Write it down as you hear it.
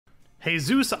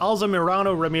Jesus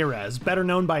Alzamirano Ramirez, better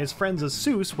known by his friends as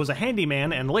Soos, was a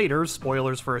handyman and later,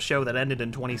 spoilers for a show that ended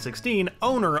in 2016,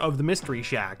 owner of the Mystery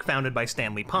Shack, founded by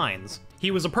Stanley Pines.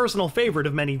 He was a personal favorite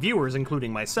of many viewers,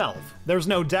 including myself. There's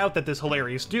no doubt that this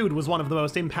hilarious dude was one of the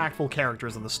most impactful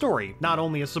characters in the story, not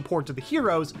only as support to the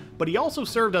heroes, but he also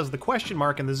served as the question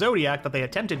mark in the Zodiac that they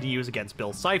attempted to use against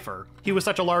Bill Cipher. He was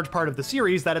such a large part of the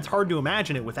series that it's hard to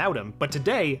imagine it without him, but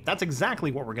today, that's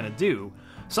exactly what we're gonna do.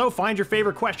 So find your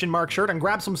favorite question mark shirt and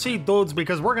grab some seat, dudes,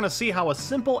 because we're gonna see how a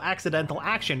simple accidental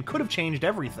action could have changed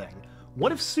everything.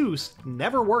 What if Soos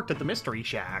never worked at the Mystery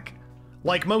Shack?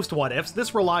 Like most what-ifs,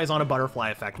 this relies on a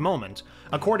butterfly effect moment.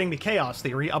 According to chaos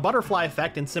theory, a butterfly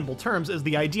effect in simple terms is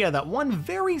the idea that one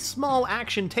very small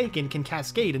action taken can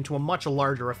cascade into a much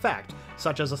larger effect,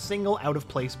 such as a single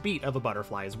out-of-place beat of a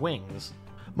butterfly's wings.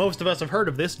 Most of us have heard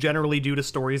of this generally due to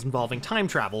stories involving time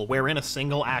travel, wherein a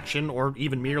single action, or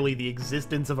even merely the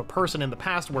existence of a person in the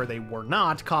past where they were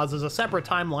not, causes a separate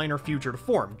timeline or future to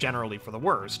form, generally for the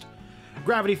worst.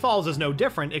 Gravity Falls is no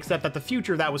different, except that the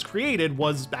future that was created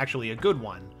was actually a good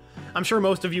one. I'm sure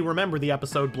most of you remember the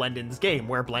episode Blendin's Game,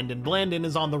 where Blendin Blandin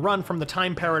is on the run from the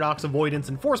Time Paradox Avoidance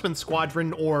Enforcement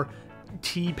Squadron, or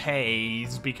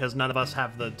T-Pays, because none of us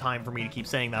have the time for me to keep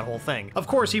saying that whole thing. Of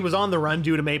course, he was on the run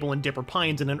due to Mabel and Dipper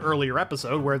Pines in an earlier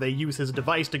episode where they use his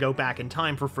device to go back in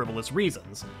time for frivolous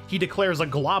reasons. He declares a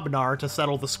globnar to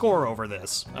settle the score over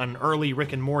this, an early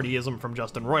Rick and Mortyism from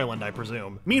Justin Roiland, I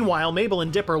presume. Meanwhile, Mabel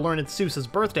and Dipper learn it's Soos's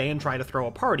birthday and try to throw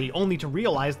a party, only to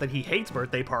realize that he hates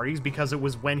birthday parties because it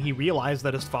was when he realized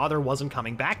that his father wasn't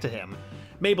coming back to him.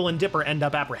 Mabel and Dipper end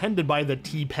up apprehended by the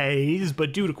T-Pays,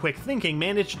 but due to quick thinking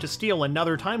manage to steal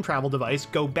another time travel device,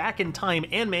 go back in time,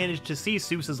 and manage to see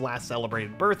Soos's last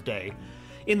celebrated birthday.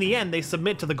 In the end, they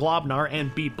submit to the Globnar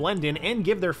and beat Blendin and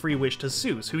give their free wish to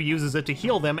Soos, who uses it to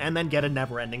heal them and then get a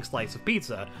never-ending slice of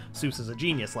pizza. Soos is a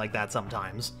genius like that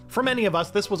sometimes. For many of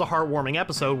us, this was a heartwarming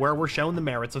episode where we're shown the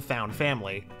merits of found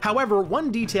family. However,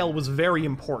 one detail was very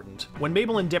important. When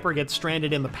Mabel and Dipper get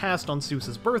stranded in the past on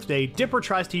Soos's birthday, Dipper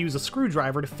tries to use a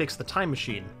screwdriver to fix the time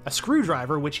machine. A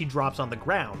screwdriver which he drops on the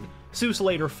ground. Soos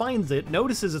later finds it,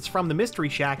 notices it's from the Mystery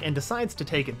Shack, and decides to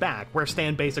take it back, where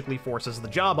Stan basically forces the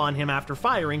job on him after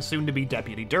firing soon-to-be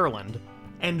Deputy Durland.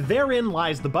 And therein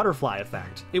lies the butterfly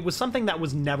effect. It was something that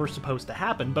was never supposed to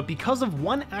happen, but because of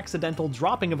one accidental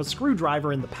dropping of a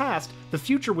screwdriver in the past, the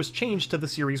future was changed to the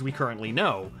series we currently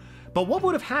know. But what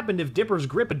would have happened if Dipper's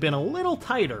grip had been a little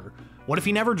tighter? What if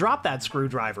he never dropped that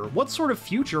screwdriver? What sort of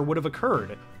future would have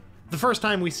occurred? The first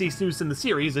time we see Soos in the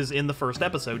series is in the first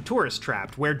episode, Tourist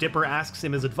Trapped, where Dipper asks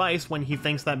him his advice when he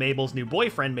thinks that Mabel's new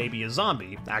boyfriend may be a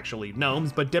zombie. Actually,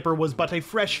 gnomes, but Dipper was but a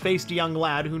fresh-faced young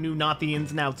lad who knew not the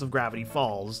ins and outs of Gravity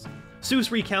Falls.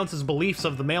 Soos recounts his beliefs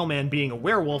of the mailman being a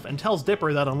werewolf and tells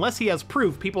Dipper that unless he has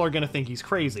proof, people are gonna think he's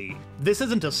crazy. This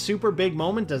isn't a super big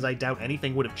moment, as I doubt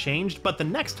anything would have changed, but the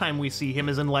next time we see him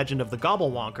is in Legend of the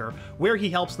Gobblewonker, where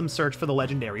he helps them search for the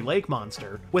legendary lake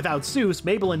monster. Without Soos,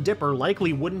 Mabel and Dipper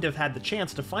likely wouldn't have had the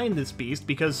chance to find this beast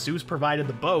because Soos provided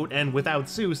the boat, and without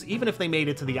Soos, even if they made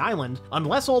it to the island,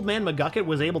 unless Old Man McGucket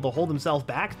was able to hold himself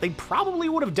back, they probably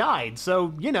would have died,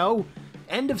 so, you know,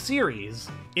 end of series.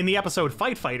 In the episode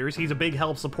Fight Fighters, he's a big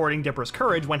help supporting Dipper's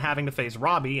courage when having to face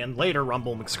Robbie and later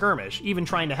Rumble McSkirmish, even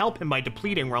trying to help him by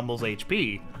depleting Rumble's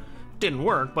HP. Didn't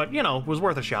work, but you know, was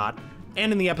worth a shot.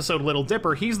 And in the episode Little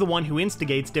Dipper, he's the one who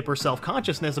instigates Dipper's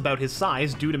self-consciousness about his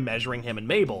size due to measuring him and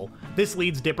Mabel. This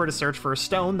leads Dipper to search for a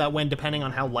stone that, when depending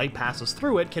on how light passes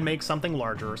through it, can make something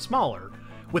larger or smaller.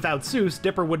 Without Soos,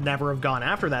 Dipper would never have gone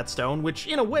after that stone, which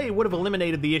in a way would have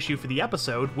eliminated the issue for the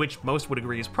episode, which most would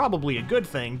agree is probably a good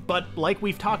thing, but like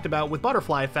we've talked about with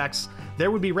butterfly effects, there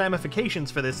would be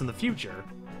ramifications for this in the future.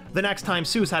 The next time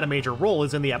Soos had a major role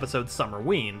is in the episode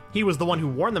Summerween. He was the one who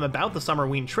warned them about the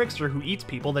Summerween trickster who eats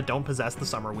people that don't possess the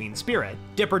Summerween spirit.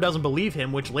 Dipper doesn't believe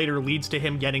him, which later leads to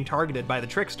him getting targeted by the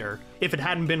trickster. If it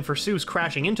hadn't been for Soos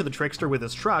crashing into the trickster with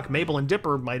his truck, Mabel and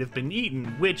Dipper might have been eaten,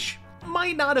 which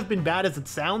might not have been bad as it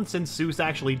sounds, since Soos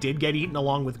actually did get eaten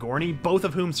along with Gorny, both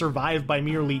of whom survived by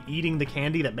merely eating the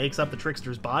candy that makes up the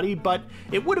trickster's body, but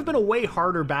it would have been a way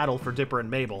harder battle for Dipper and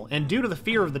Mabel, and due to the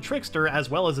fear of the trickster as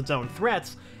well as its own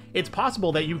threats, it's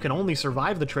possible that you can only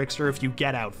survive the trickster if you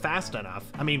get out fast enough.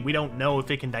 I mean, we don't know if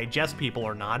it can digest people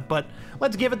or not, but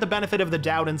let's give it the benefit of the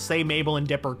doubt and say Mabel and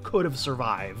Dipper could have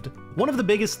survived. One of the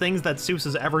biggest things that Soos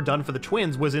has ever done for the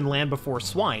twins was in Land Before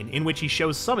Swine, in which he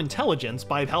shows some intelligence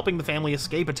by helping the family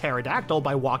escape a pterodactyl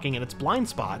by walking in its blind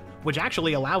spot, which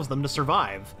actually allows them to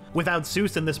survive. Without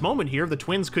Soos in this moment here, the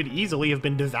twins could easily have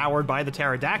been devoured by the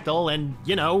pterodactyl and,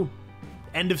 you know,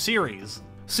 end of series.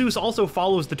 Soos also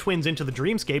follows the twins into the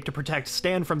dreamscape to protect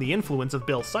Stan from the influence of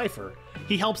Bill Cipher.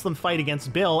 He helps them fight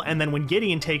against Bill, and then when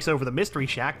Gideon takes over the Mystery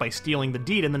Shack by stealing the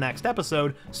deed in the next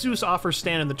episode, Soos offers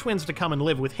Stan and the twins to come and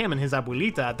live with him and his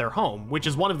abuelita at their home, which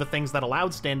is one of the things that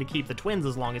allowed Stan to keep the twins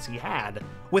as long as he had.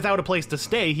 Without a place to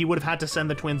stay, he would have had to send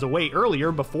the twins away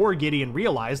earlier before Gideon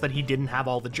realized that he didn't have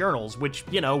all the journals, which,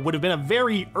 you know, would have been a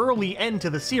very early end to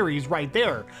the series right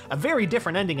there. A very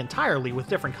different ending entirely with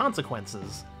different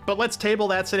consequences. But let's table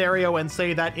that scenario and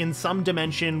say that in some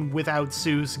dimension, without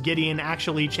Soos, Gideon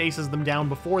actually chases them down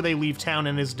before they leave town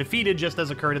and is defeated just as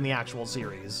occurred in the actual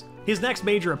series. His next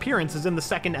major appearance is in the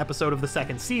second episode of the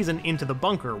second season, Into the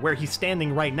Bunker, where he's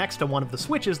standing right next to one of the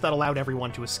switches that allowed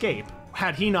everyone to escape.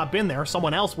 Had he not been there,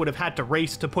 someone else would have had to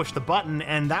race to push the button,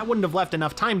 and that wouldn't have left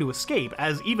enough time to escape,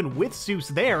 as even with Soos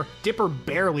there, Dipper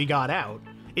barely got out.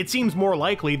 It seems more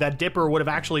likely that Dipper would have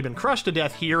actually been crushed to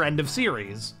death here, end of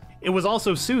series. It was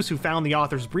also Soos who found the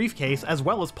author's briefcase, as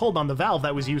well as pulled on the valve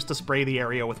that was used to spray the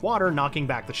area with water, knocking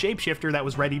back the shapeshifter that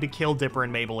was ready to kill Dipper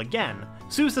and Mabel again.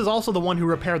 Soos is also the one who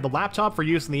repaired the laptop for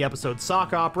use in the episode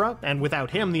Sock Opera, and without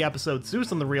him, the episode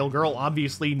Soos and the Real Girl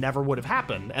obviously never would have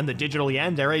happened, and the digitally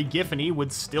end era Giffany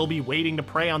would still be waiting to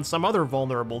prey on some other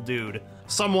vulnerable dude.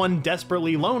 Someone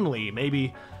desperately lonely,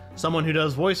 maybe someone who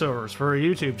does voiceovers for a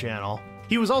YouTube channel.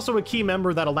 He was also a key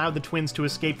member that allowed the twins to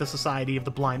escape the Society of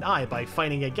the Blind Eye by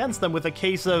fighting against them with a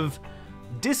case of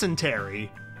dysentery.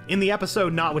 In the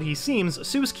episode Not What He Seems,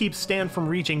 Soos keeps Stan from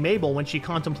reaching Mabel when she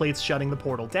contemplates shutting the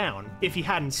portal down. If he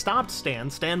hadn't stopped Stan,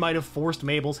 Stan might have forced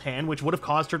Mabel's hand, which would have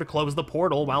caused her to close the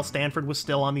portal while Stanford was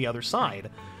still on the other side.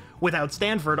 Without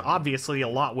Stanford, obviously a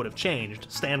lot would have changed.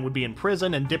 Stan would be in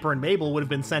prison, and Dipper and Mabel would have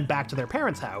been sent back to their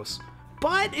parents' house.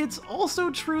 But it's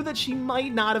also true that she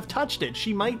might not have touched it.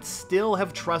 She might still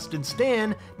have trusted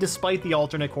Stan, despite the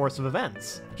alternate course of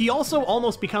events. He also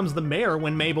almost becomes the mayor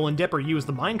when Mabel and Dipper use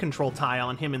the mind control tie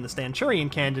on him in the Stanchurian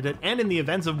Candidate, and in the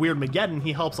events of Weirdmageddon,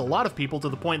 he helps a lot of people to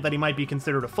the point that he might be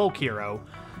considered a folk hero.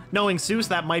 Knowing Soos,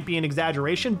 that might be an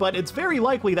exaggeration, but it's very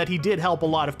likely that he did help a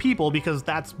lot of people because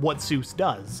that's what Soos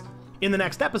does. In the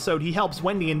next episode, he helps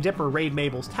Wendy and Dipper raid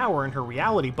Mabel's tower in her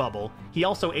reality bubble. He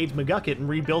also aids McGucket in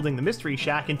rebuilding the Mystery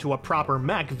Shack into a proper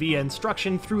mech via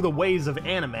instruction through the ways of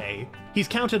anime. He's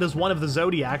counted as one of the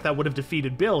Zodiac that would have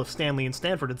defeated Bill if Stanley and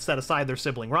Stanford had set aside their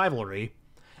sibling rivalry.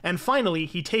 And finally,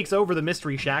 he takes over the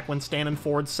Mystery Shack when Stan and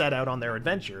Ford set out on their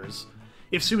adventures.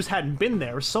 If Soos hadn't been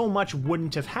there, so much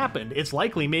wouldn't have happened. It's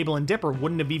likely Mabel and Dipper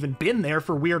wouldn't have even been there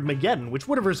for Weirdmageddon, which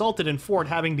would have resulted in Ford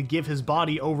having to give his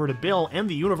body over to Bill and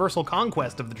the universal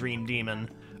conquest of the Dream Demon.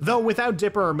 Though without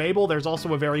Dipper or Mabel, there's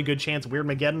also a very good chance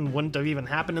Weirdmageddon wouldn't have even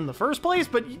happened in the first place,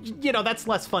 but you know, that's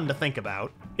less fun to think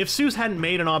about. If Soos hadn't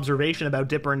made an observation about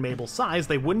Dipper and Mabel's size,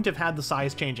 they wouldn't have had the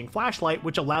size-changing flashlight,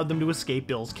 which allowed them to escape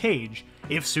Bill's cage.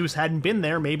 If Soos hadn't been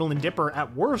there, Mabel and Dipper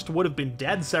at worst would have been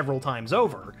dead several times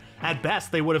over. At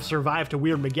best, they would have survived to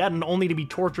Weirdmageddon only to be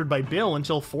tortured by Bill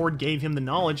until Ford gave him the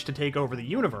knowledge to take over the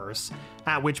universe,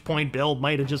 at which point Bill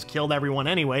might have just killed everyone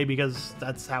anyway because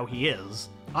that's how he is.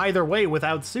 Either way,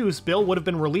 without Soos, Bill would have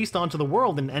been released onto the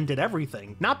world and ended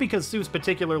everything. Not because Soos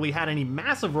particularly had any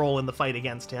massive role in the fight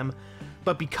against him,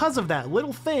 but because of that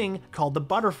little thing called the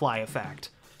butterfly effect.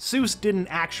 Soos didn't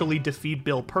actually defeat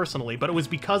Bill personally, but it was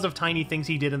because of tiny things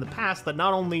he did in the past that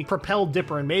not only propelled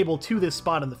Dipper and Mabel to this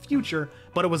spot in the future,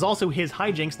 but it was also his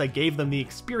hijinks that gave them the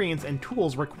experience and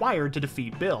tools required to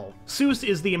defeat Bill. Soos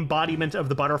is the embodiment of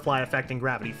the butterfly effect in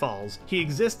Gravity Falls. He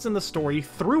exists in the story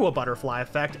through a butterfly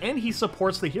effect, and he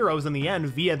supports the heroes in the end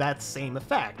via that same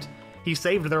effect. He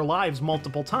saved their lives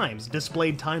multiple times,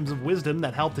 displayed times of wisdom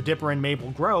that helped Dipper and Mabel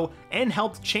grow, and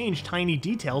helped change tiny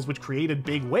details which created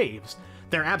big waves.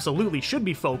 There absolutely should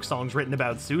be folk songs written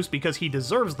about Soos because he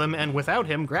deserves them, and without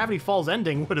him, Gravity Falls'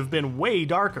 ending would have been way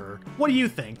darker. What do you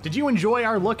think? Did you enjoy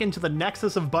our look into the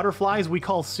nexus of butterflies we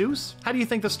call Soos? How do you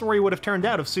think the story would have turned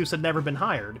out if Soos had never been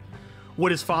hired?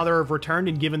 Would his father have returned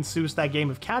and given Soos that game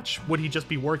of catch? Would he just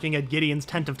be working at Gideon's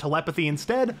tent of telepathy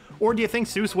instead? Or do you think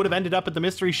Soos would have ended up at the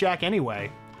Mystery Shack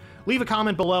anyway? Leave a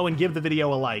comment below and give the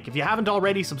video a like. If you haven't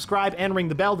already, subscribe and ring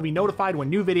the bell to be notified when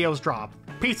new videos drop.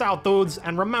 Peace out, dudes,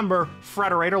 and remember,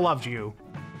 Frederator loves you.